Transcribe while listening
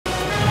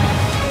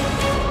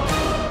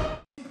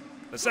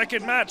The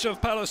second match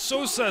of Paulo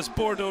Sousa's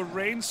Bordeaux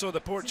reign saw the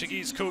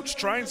Portuguese coach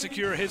try and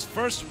secure his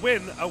first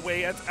win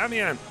away at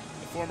Amiens.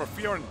 The former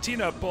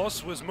Fiorentina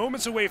boss was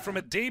moments away from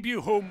a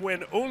debut home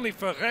win, only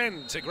for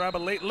Rennes to grab a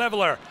late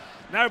leveller.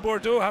 Now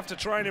Bordeaux have to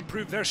try and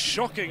improve their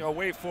shocking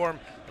away form.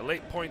 The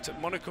late point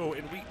at Monaco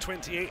in week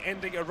 28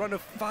 ending a run of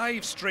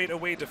 5 straight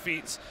away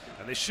defeats,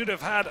 and they should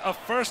have had a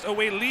first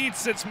away lead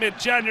since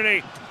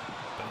mid-January.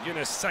 But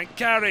Younes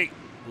Sankari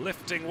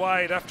lifting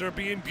wide after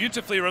being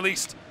beautifully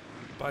released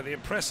by the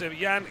impressive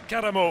Yann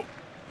Caramo.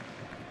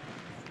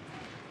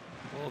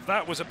 Well,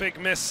 that was a big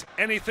miss.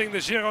 Anything the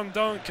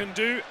Girondins can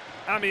do,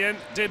 Amiens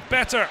did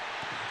better.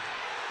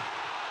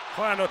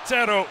 Juan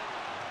OTERO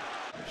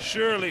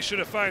surely should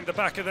have found the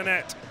back of the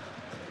net.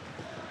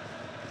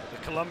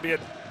 The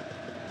Colombian,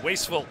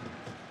 wasteful.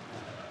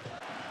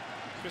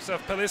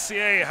 Christophe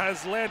Pellissier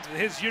has led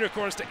his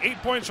Unicorns to 8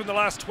 points from the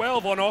last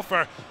 12 on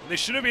offer. They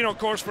should have been on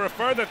course for a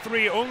further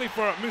 3, only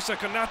for Moussa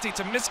KONATÉ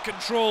to miss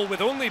control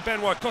with only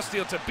Benoit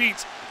to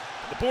beat.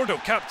 The Bordeaux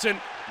captain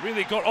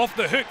really got off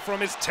the hook from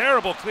his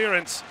terrible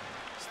clearance.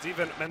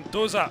 Steven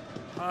Mendoza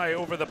high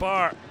over the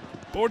bar.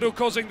 Bordeaux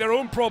causing their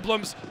own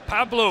problems.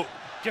 Pablo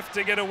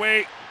gifting it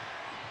away.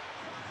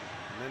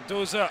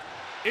 Mendoza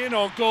in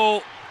on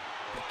goal,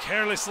 but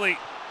carelessly.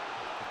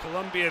 The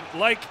Colombian,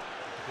 like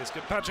his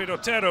compatriot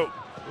OTERO,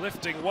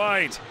 lifting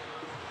wide.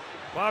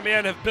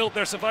 Amiens have built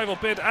their survival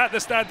bid at the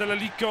Stade de la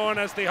Licorne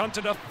as they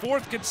hunted a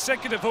 4th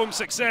consecutive home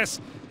success.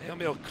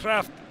 Emil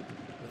KRAFTH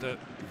with a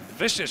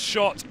vicious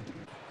shot,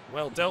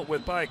 well dealt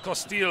with by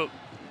Costil.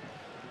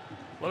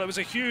 Well, it was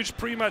a huge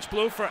pre-match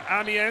blow for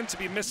Amiens to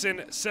be missing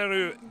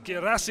Serhou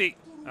Guirassy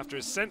after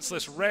his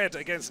senseless red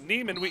against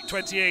Nîmes in week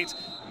 28.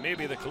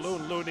 Maybe the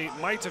Cologne loanee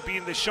might have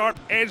been the sharp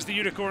edge the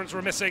Unicorns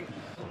were missing.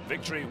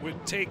 Victory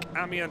would take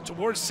Amiens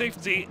towards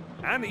safety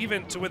and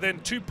even to within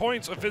 2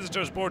 points of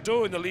visitors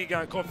Bordeaux in the Ligue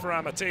and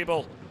Conforama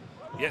table.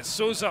 Yet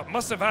Sousa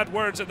must have had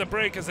words at the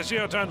break as the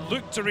Girondins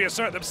looked to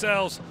reassert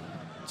themselves.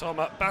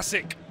 Thomas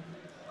Basic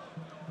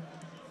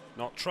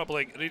not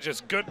troubling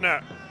Régis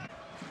GURTNER.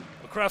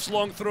 KRAFTH's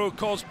long throw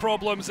caused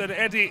problems and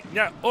Eddie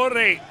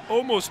Nyaore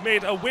almost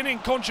made a winning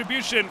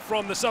contribution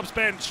from the subs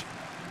bench.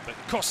 But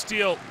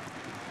Costil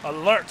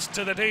alert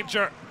to the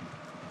danger.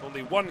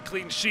 Only 1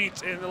 clean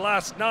sheet in the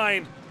last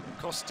 9.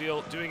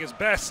 Costil doing his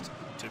best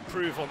to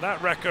improve on that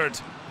record.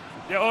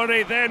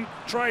 Nyaore then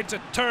tried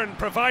to turn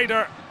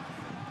provider.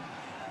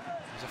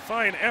 It was a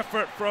fine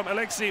effort from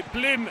Alexis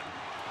BLIN.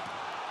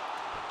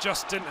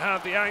 Just didn't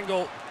have the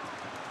angle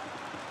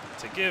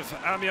to give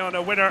Amiens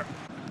a winner.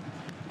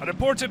 An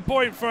important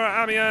point for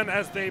Amiens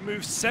as they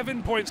move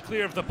 7 points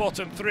clear of the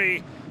bottom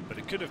 3, but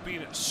it could have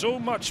been so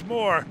much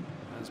more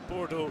as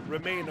Bordeaux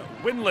remain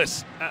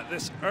winless at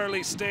this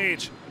early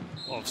stage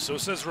of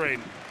Sousa's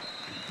reign.